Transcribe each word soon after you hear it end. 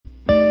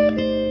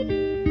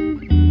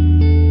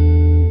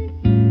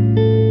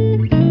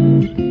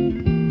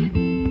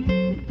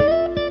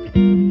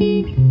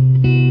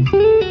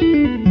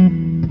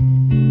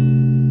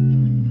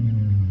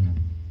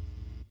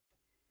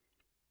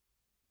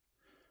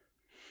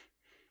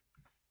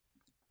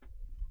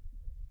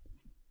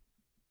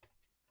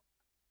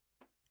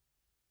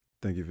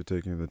Thank you for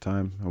taking the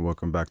time and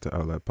welcome back to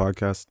Outlet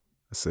Podcast,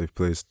 a safe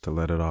place to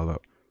let it all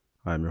out.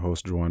 I am your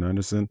host, Juwan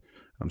Anderson.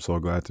 I'm so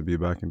glad to be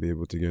back and be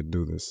able to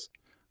do this.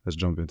 Let's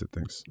jump into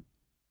things.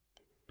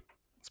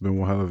 It's been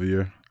one hell of a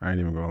year. I ain't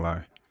even gonna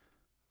lie.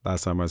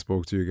 Last time I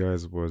spoke to you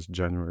guys was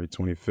January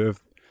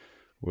 25th,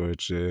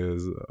 which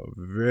is a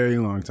very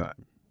long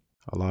time.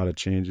 A lot of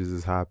changes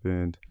has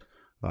happened,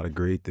 a lot of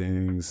great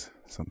things,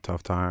 some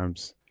tough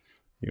times.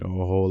 A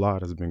whole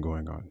lot has been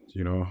going on,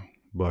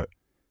 But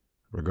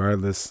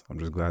regardless, I'm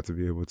just glad to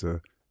be able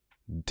to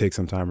take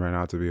some time right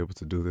now to be able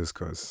to do this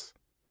because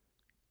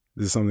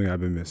this is something I've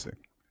been missing,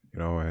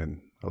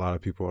 and a lot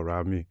of people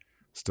around me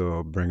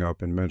still bring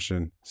up and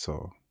mention.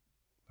 So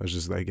let's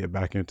just get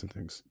back into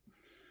things.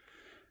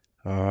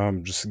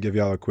 Just to give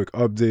y'all a quick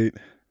update,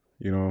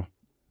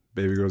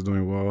 baby girl's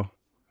doing well,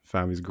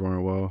 family's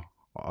growing well,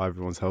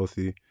 everyone's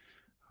healthy,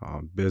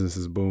 business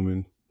is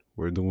booming,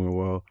 we're doing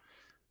well,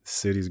 the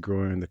city's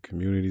growing, the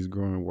community's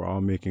growing, we're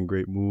all making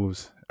great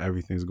moves,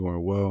 everything's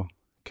going well,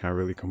 can't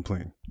really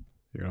complain,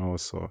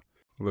 so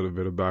a little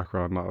bit of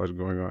background knowledge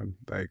going on.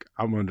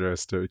 I'm under a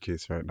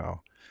staircase right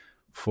now,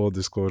 full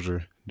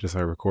disclosure, just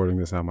recording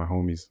this at my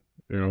homies,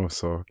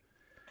 so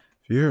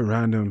if you hear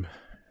random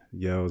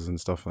yells and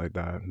stuff like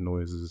that,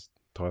 noises,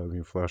 toilet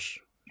being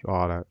flushed,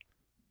 all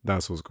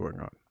that's what's going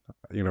on.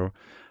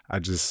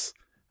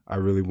 I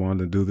really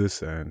wanted to do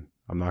this and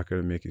I'm not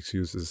going to make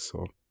excuses.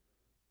 So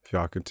if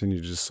y'all continue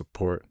to just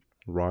support,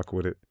 rock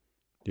with it,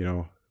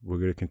 we're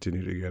going to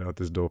continue to get out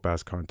this dope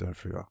ass content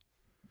for y'all.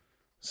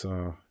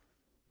 So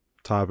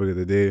topic of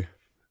the day,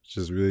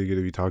 just really going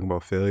to be talking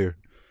about failure.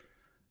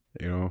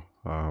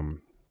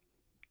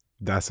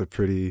 That's a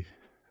pretty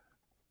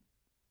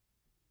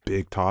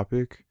big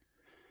topic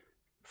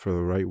for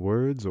the right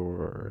words,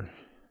 or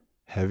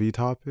heavy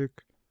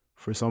topic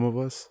for some of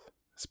us,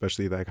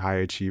 especially high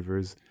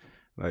achievers,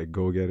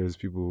 go-getters,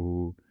 people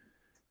who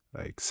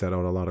set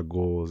out a lot of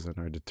goals and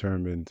are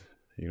determined,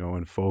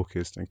 and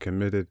focused and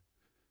committed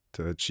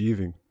to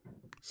achieving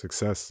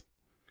success.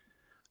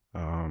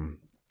 I'm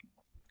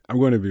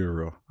going to be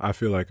real. I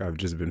feel like I've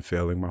just been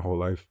failing my whole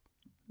life.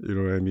 You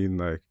know what I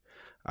mean?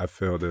 I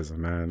failed as a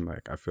man.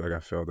 I feel like I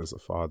failed as a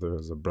father,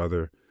 as a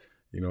brother,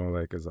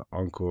 as an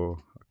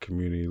uncle, a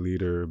community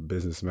leader,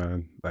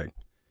 businessman.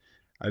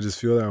 I just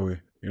feel that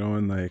way,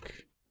 and I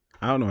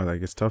don't know,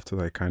 it's tough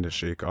to kind of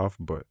shake off,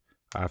 but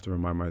I have to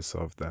remind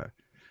myself that,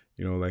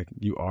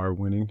 you are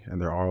winning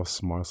and there are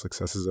small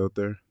successes out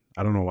there.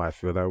 I don't know why I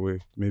feel that way.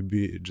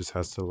 Maybe it just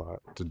has a lot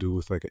to do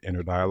with an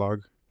inner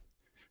dialogue.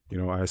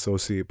 I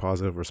associate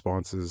positive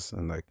responses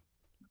and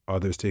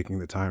others taking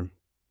the time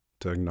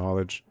to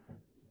acknowledge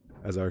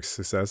as our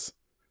success.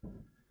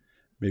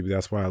 Maybe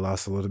that's why I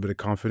lost a little bit of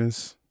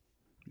confidence.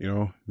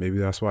 Maybe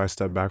that's why I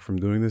stepped back from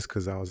doing this,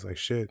 because I was like,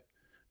 shit,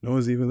 no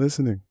one's even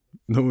listening.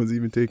 No one's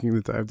even taking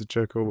the time to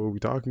check out what we're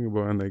talking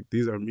about. And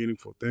these are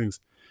meaningful things.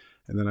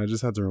 And then I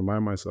just had to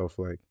remind myself,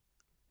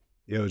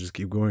 yo, just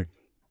keep going.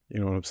 You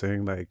know what I'm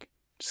saying?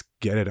 Just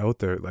get it out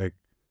there.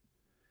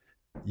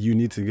 You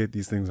need to get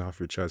these things off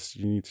your chest.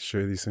 You need to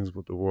share these things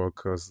with the world,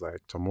 because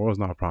tomorrow's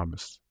not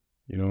promised.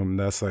 And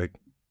that's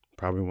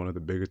probably one of the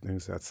bigger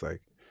things that's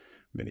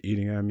been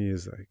eating at me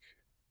is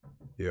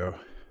yo,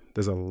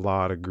 there's a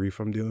lot of grief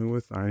I'm dealing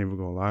with. I ain't even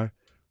gonna lie.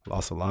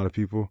 Lost a lot of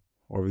people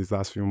over these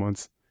last few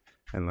months.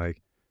 And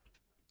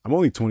I'm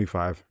only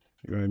 25.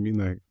 You know what I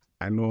mean?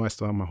 I know I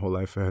still have my whole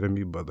life ahead of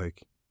me, but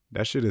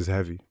that shit is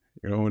heavy.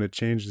 When it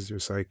changes your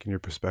psyche and your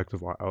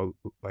perspective on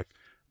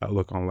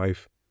outlook on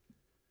life,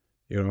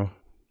 you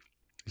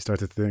start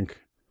to think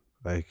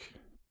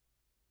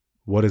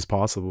what is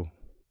possible?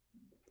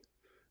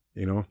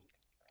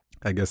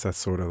 I guess that's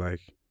sort of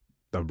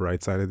the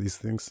bright side of these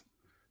things.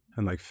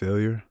 And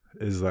failure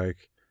is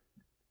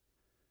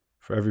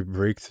for every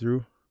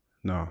breakthrough.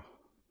 No,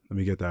 let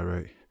me get that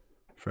right.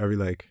 For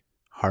every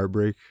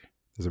heartbreak,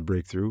 there's a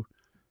breakthrough.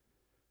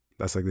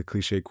 That's the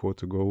cliche quote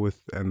to go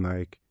with. And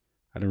I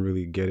didn't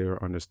really get it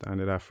or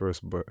understand it at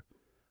first, but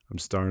I'm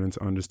starting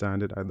to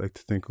understand it. I'd like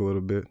to think a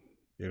little bit,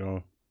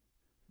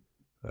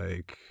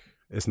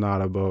 it's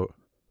not about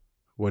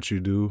what you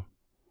do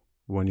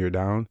when you're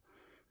down.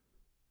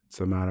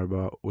 It's a matter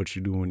about what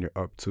you do when you're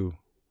up too.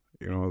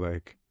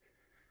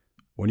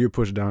 When you're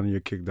pushed down and you're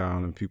kicked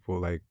down and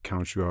people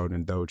count you out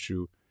and doubt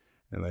you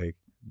and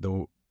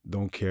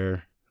don't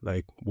care,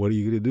 what are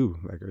you gonna do?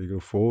 Are you gonna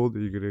fold? Are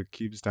you gonna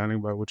keep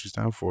standing by what you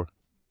stand for?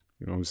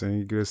 You know what I'm saying?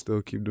 You gonna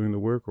still keep doing the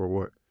work, or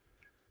what?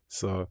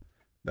 So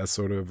that's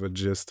sort of a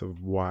gist of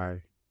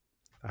why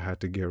I had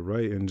to get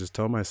right and just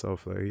tell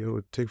myself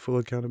yo, take full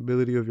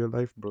accountability of your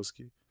life,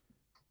 broski.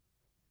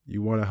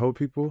 You want to help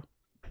people?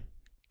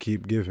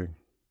 Keep giving.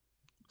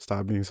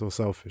 Stop being so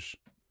selfish.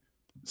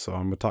 So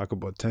I'm gonna talk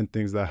about 10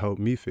 things that helped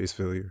me face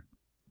failure,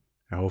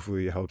 and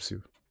hopefully it helps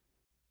you.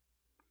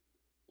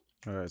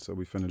 All right, so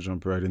we finna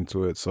jump right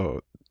into it.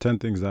 So 10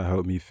 things that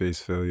helped me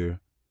face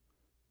failure.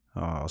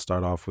 I'll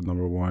start off with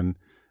number 1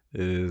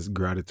 is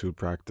gratitude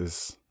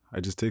practice. I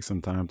just take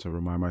some time to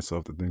remind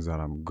myself the things that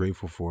I'm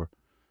grateful for.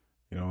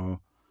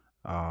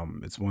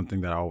 It's one thing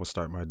that I always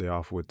start my day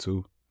off with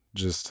too.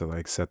 just to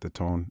like set the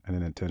tone and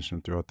an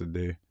intention throughout the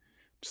day.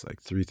 Just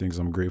like 3 things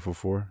I'm grateful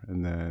for,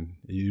 and then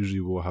it usually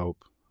will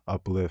help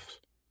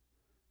uplift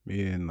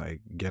me and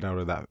like get out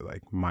of that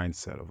like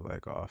mindset of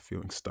like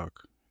feeling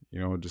stuck.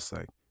 Just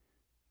like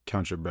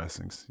count your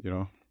blessings.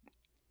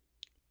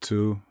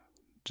 2,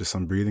 just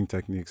some breathing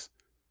techniques.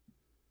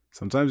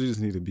 Sometimes you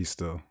just need to be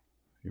still.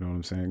 You know what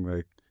I'm saying?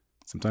 Like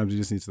sometimes you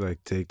just need to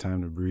like take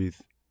time to breathe,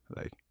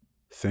 like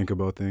think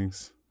about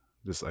things,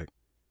 just like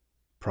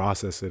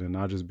process it and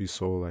not just be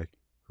so like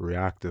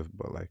reactive,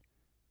 but like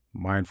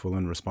mindful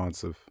and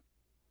responsive,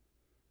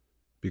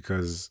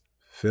 because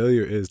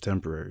failure is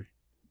temporary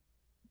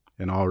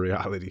in all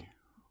reality.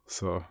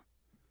 So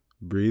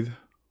breathe.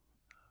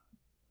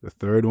 The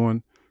 3rd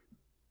one,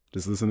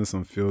 just listen to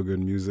some feel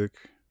good music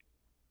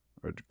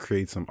or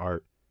create some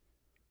art.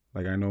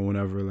 Like I know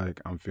whenever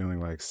like I'm feeling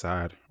like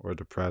sad or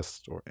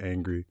depressed or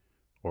angry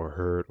or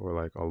hurt or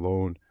like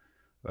alone,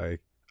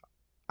 like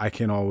I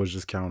can't always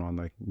just count on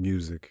like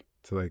music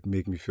to like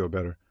make me feel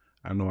better.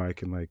 I know I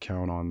can like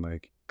count on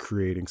like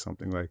creating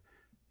something, like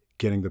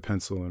getting the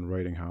pencil and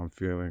writing how I'm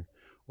feeling,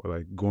 or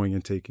like going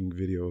and taking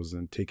videos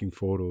and taking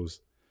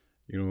photos.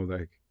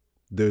 Like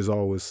there's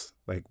always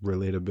like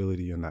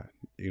relatability in that,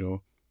 and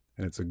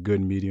it's a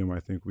good medium I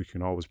think we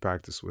can always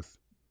practice with.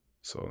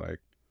 So like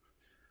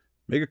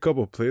make a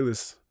couple of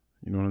playlists,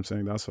 you know what I'm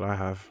saying? That's what I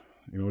have,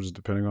 just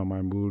depending on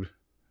my mood,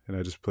 and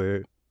I just play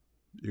it.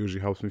 It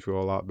usually helps me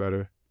feel a lot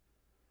better.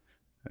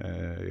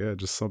 Yeah,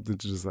 just something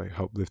to just like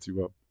help lift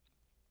you up.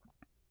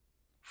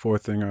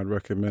 4th thing I'd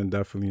recommend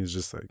definitely is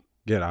just like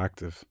get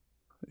active,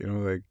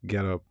 like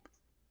get up.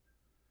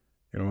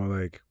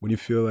 Like when you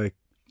feel like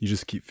you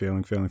just keep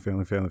failing,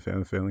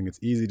 it's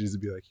easy just to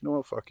be like,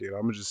 what, fuck it,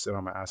 I'm gonna just sit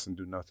on my ass and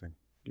do nothing.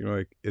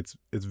 Like it's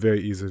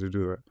very easy to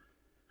do that.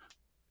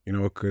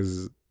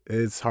 Because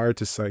it's hard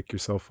to psych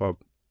yourself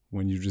up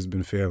when you've just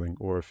been failing,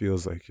 or it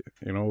feels like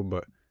it,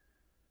 but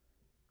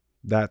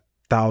that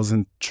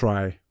 1,000th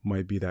try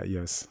might be that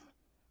yes.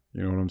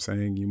 You know what I'm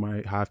saying? You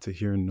might have to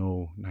hear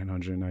no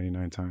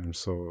 999 times.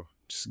 So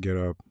just get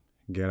up,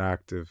 get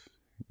active,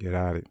 get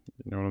at it.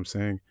 You know what I'm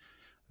saying?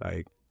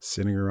 Like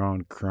sitting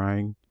around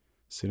crying,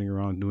 sitting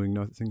around doing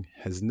nothing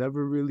has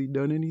never really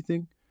done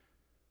anything.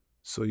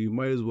 So you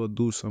might as well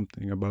do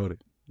something about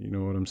it. You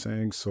know what I'm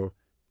saying? So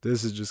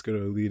this is just going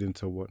to lead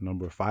into what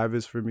number 5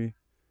 is for me.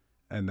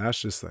 And that's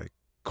just like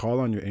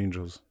call on your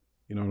angels.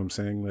 You know what I'm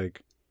saying?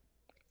 Like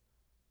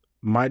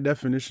my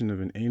definition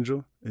of an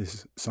angel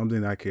is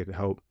something that could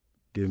help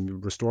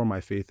restore my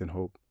faith and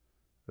hope,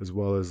 as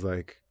well as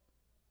like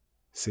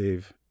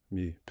save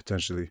me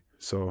potentially.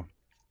 So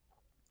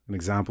an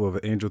example of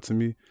an angel to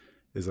me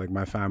is like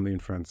my family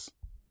and friends,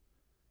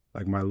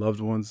 like my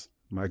loved ones,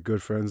 my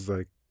good friends.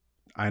 Like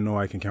I know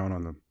I can count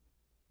on them.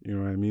 You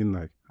know what I mean?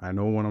 Like I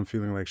know when I'm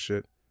feeling like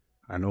shit.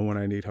 I know when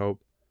I need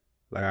help.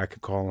 Like I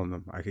could call on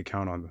them. I could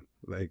count on them.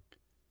 Like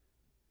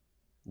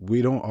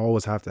we don't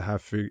always have to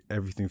have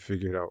everything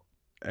figured out.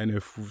 And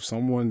if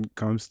someone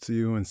comes to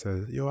you and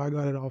says, yo, I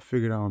got it all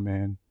figured out,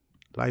 man,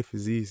 life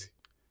is easy,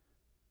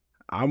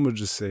 I'm going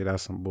to just say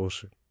that's some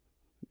bullshit.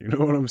 You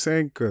know what I'm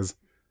saying? Because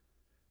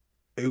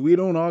we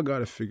don't all got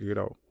to figure it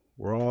out.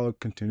 We're all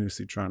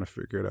continuously trying to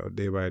figure it out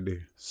day by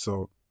day.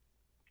 So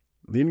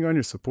leaning on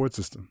your support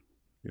system,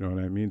 you know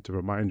what I mean? To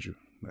remind you,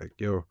 like,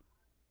 yo,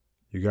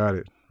 you got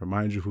it.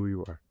 Remind you who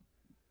you are.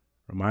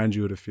 Remind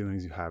you of the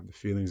feelings you have, the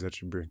feelings that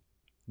you bring,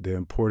 the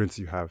importance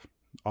you have,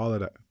 all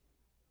of that.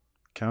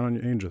 Count on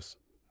your angels.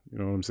 You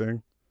know what I'm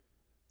saying?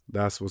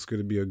 That's what's going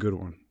to be a good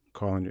one.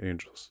 Call on your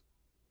angels.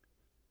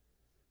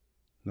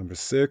 Number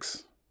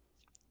 6,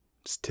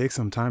 just take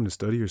some time to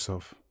study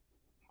yourself.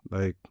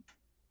 Like,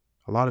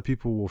 a lot of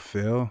people will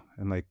fail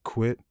and like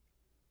quit,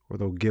 or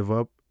they'll give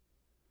up,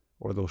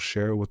 or they'll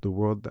share with the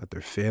world that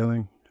they're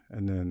failing,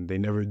 and then they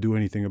never do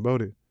anything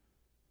about it.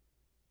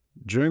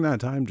 During that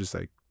time, just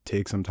like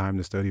take some time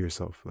to study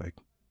yourself. Like,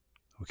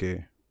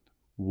 okay,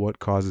 what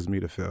causes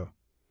me to fail?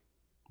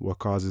 What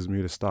causes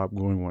me to stop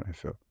going when I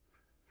fail?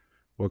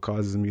 What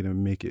causes me to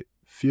make it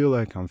feel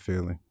like I'm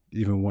failing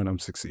even when I'm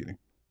succeeding?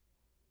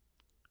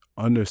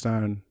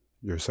 Understand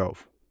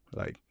yourself.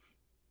 Like,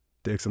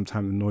 take some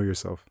time to know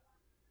yourself.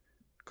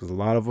 Because a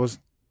lot of us,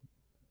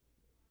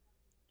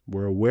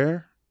 we're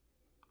aware,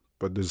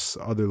 but there's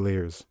other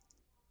layers.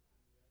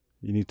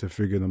 You need to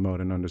figure them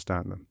out and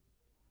understand them.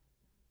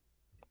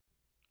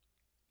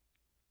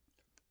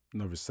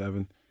 Number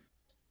 7,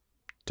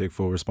 take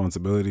full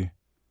responsibility.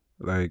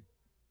 Like,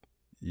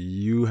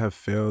 you have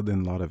failed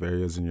in a lot of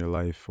areas in your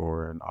life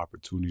or in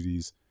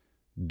opportunities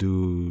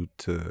due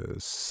to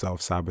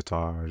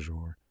self-sabotage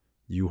or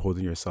you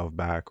holding yourself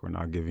back or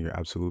not giving your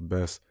absolute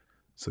best.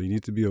 So you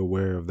need to be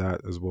aware of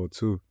that as well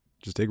too.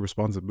 Just take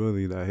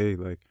responsibility that, hey,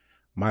 like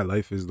my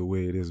life is the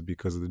way it is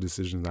because of the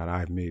decisions that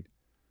I've made.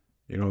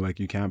 Like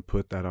you can't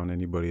put that on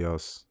anybody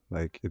else.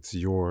 Like it's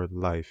your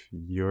life.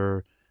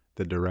 You're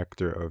the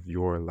director of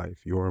your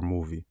life, your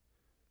movie.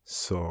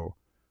 So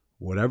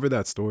whatever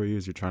that story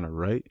is you're trying to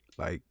write,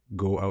 like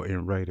go out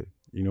and write it.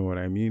 You know what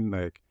I mean?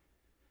 Like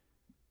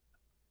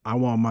I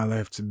want my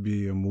life to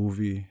be a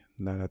movie,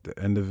 And then at the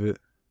end of it,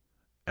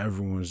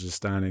 everyone's just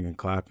standing and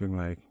clapping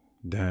like,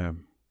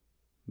 damn,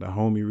 the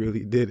homie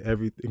really did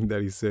everything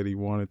that he said he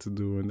wanted to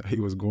do and that he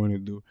was going to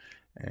do.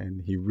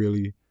 And he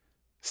really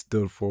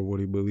stood for what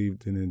he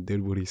believed in and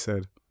did what he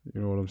said.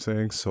 You know what I'm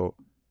saying? So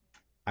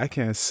I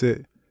can't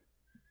sit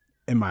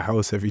in my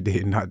house every day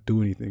and not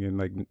do anything and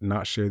like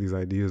not share these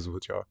ideas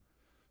with y'all.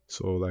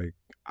 So like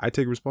I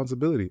take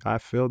responsibility. I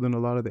failed in a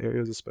lot of the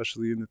areas,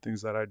 especially in the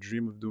things that I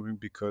dream of doing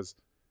because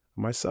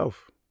of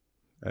myself.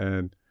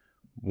 And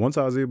once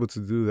I was able to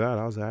do that,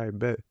 I was like, I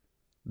bet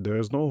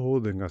there's no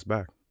holding us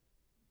back.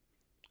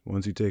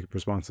 Once you take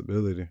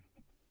responsibility.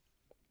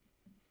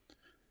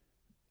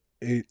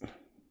 8,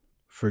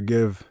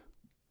 forgive.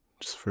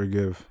 Just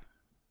forgive.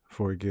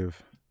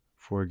 Forgive.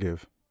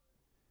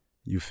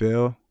 You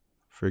fail,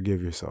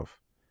 forgive yourself.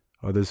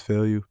 Others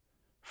fail you,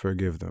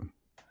 forgive them.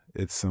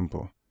 It's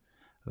simple.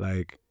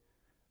 Like,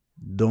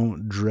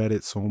 don't dread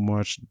it so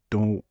much.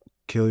 Don't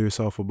kill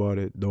yourself about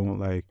it. Don't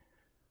like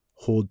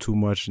hold too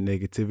much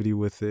negativity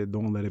with it.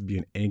 Don't let it be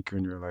an anchor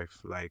in your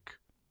life. Like,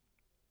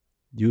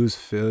 use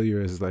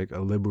failure as like a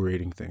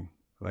liberating thing.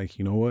 Like,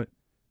 you know what?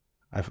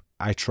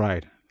 I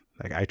tried.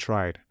 Like, I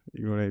tried.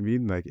 You know what I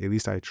mean? Like, at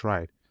least I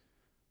tried.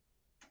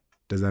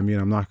 Does that mean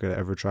I'm not gonna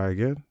ever try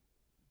again?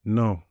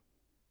 No.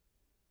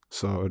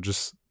 So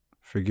just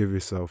forgive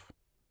yourself.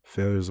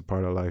 Failure is a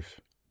part of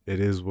life. It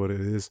is what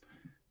it is.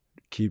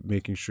 Keep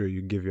making sure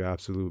you give your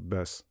absolute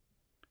best.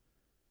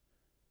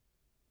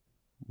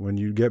 When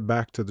you get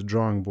back to the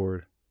drawing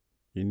board,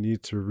 you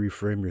need to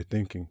reframe your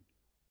thinking.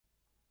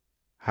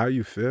 How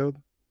you failed,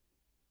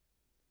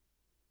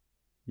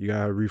 you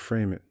gotta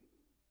reframe it.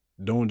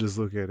 Don't just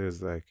look at it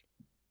as like,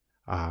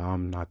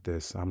 I'm not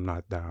this, I'm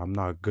not that, I'm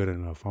not good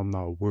enough, I'm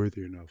not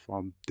worthy enough,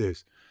 I'm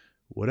this.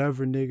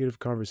 Whatever negative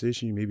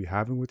conversation you may be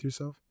having with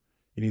yourself,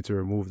 you need to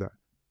remove that.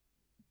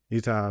 You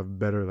need to have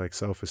better like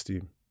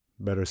self-esteem,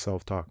 better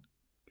self-talk.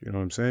 You know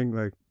what I'm saying?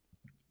 Like,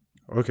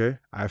 okay,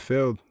 I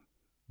failed.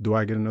 Do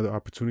I get another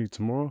opportunity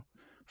tomorrow?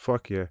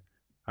 Fuck yeah.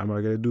 Am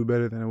I gonna do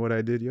better than what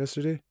I did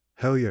yesterday?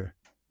 Hell yeah.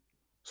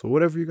 So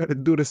whatever you gotta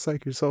do to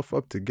psych yourself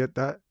up to get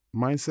that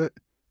mindset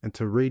and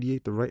to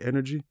radiate the right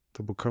energy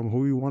to become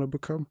who you want to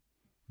become,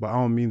 by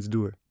all means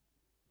do it.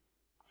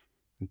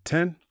 And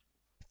 10,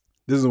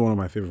 this is one of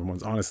my favorite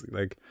ones, honestly.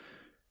 Like,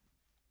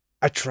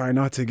 I try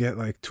not to get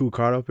like too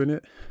caught up in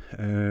it.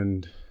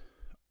 And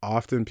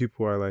often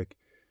people are like,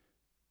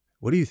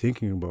 what are you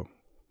thinking about?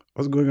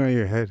 What's going on in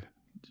your head?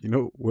 You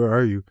know, where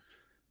are you?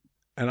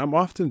 And I'm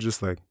often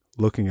just like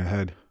looking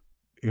ahead.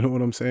 You know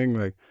what I'm saying?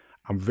 Like,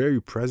 I'm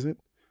very present.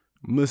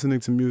 I'm listening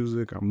to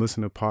music. I'm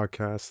listening to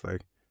podcasts.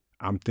 Like,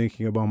 I'm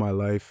thinking about my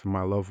life and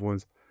my loved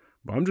ones.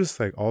 But I'm just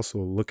like also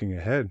looking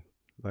ahead.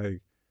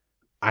 Like,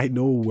 I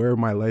know where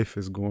my life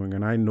is going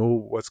and I know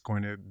what's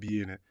going to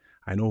be in it.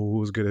 I know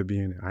who's going to be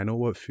in it. I know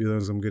what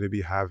feelings I'm going to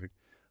be having.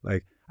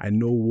 Like, I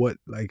know what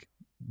like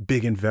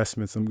big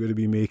investments I'm going to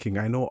be making.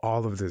 I know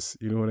all of this.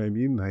 You know what I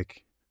mean?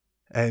 Like,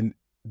 and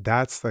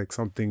that's like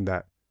something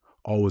that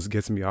always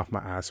gets me off my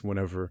ass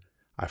whenever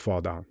I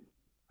fall down.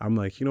 I'm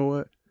like, you know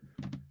what?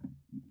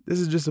 This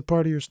is just a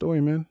part of your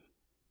story, man.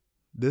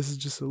 This is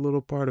just a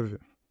little part of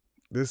it.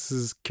 This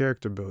is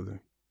character building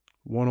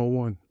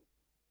 101.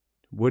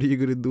 What are you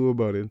going to do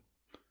about it?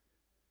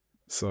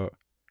 So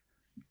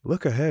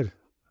look ahead.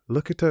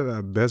 Look into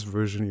that best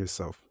version of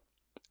yourself.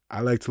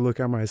 I like to look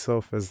at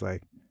myself as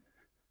like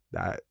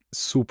that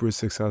super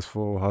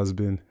successful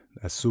husband,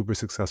 that super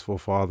successful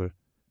father,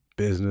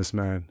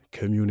 businessman,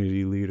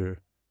 community leader,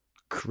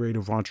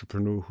 creative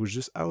entrepreneur who's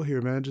just out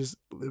here, man, just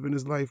living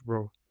his life,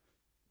 bro.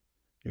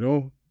 You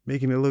know,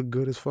 making it look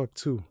good as fuck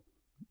too.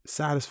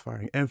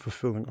 Satisfying and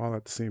fulfilling all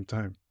at the same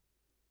time.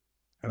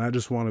 And I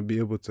just want to be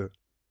able to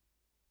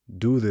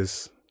do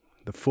this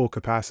the full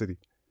capacity.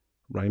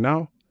 Right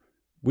now,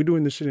 we're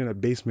doing this shit in a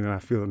basement and I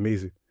feel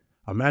amazing.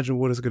 Imagine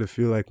what it's going to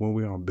feel like when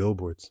we're on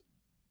billboards.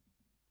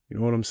 You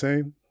know what I'm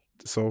saying?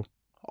 So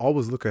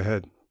always look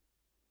ahead.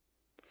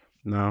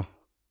 Now,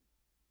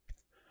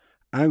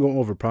 I ain't going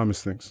to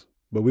overpromise things,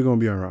 but we're going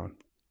to be around.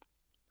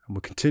 And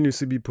we'll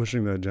continuously be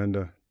pushing the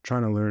agenda,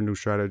 trying to learn new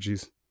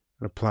strategies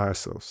and apply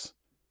ourselves.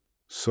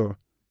 So,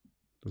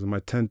 those are my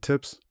 10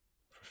 tips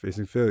for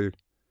facing failure.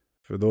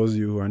 For those of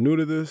you who are new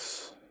to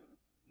this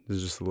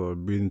is just a little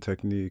breathing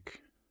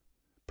technique,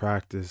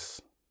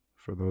 practice.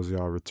 For those of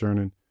y'all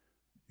returning,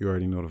 you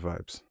already know the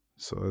vibes.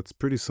 So it's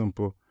pretty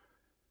simple.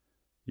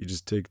 You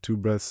just take 2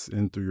 breaths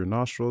in through your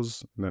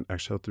nostrils and then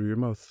exhale through your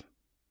mouth.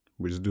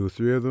 We just do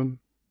 3 of them.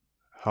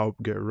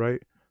 Help get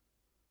right.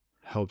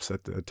 Help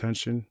set the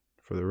attention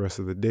for the rest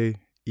of the day,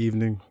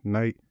 evening,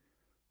 night,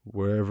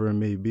 wherever it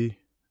may be.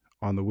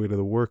 On the way to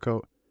the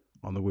workout,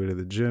 on the way to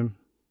the gym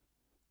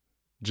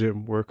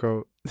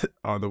workout,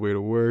 on the way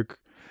to work,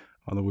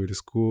 on the way to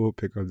school,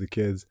 pick up the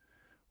kids,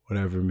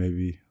 whatever it may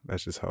be.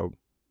 Let's just help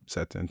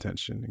set the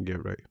intention and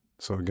get right.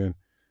 So again,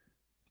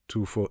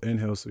 2 full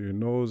inhales through your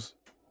nose,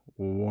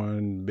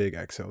 1 big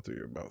exhale through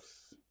your mouth.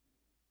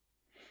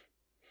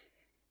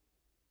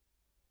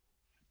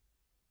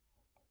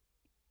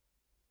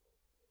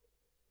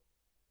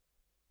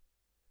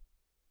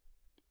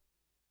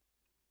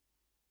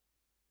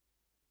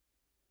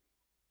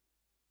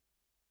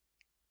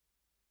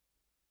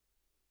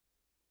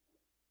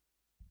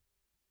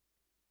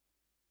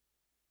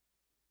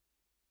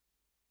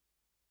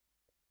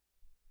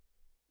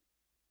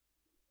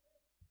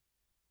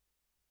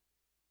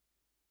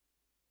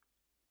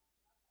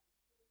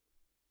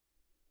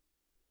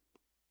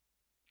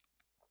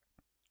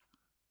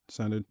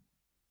 Centered.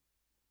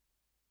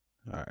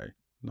 All right.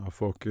 Now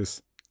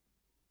focus.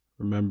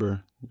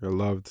 Remember, you're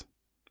loved,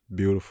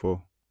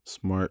 beautiful,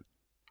 smart,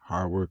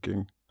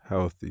 hardworking,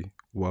 healthy,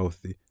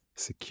 wealthy,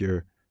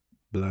 secure,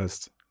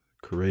 blessed,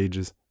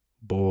 courageous,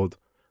 bold,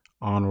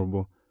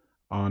 honorable,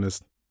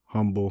 honest,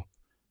 humble.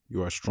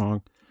 You are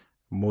strong.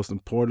 Most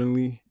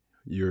importantly,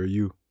 you're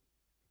you.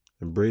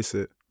 Embrace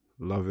it,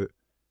 love it,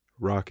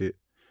 rock it.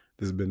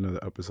 This has been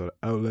another episode of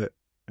Outlet,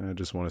 and I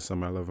just want to send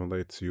my love and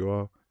light to you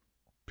all.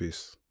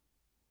 Peace.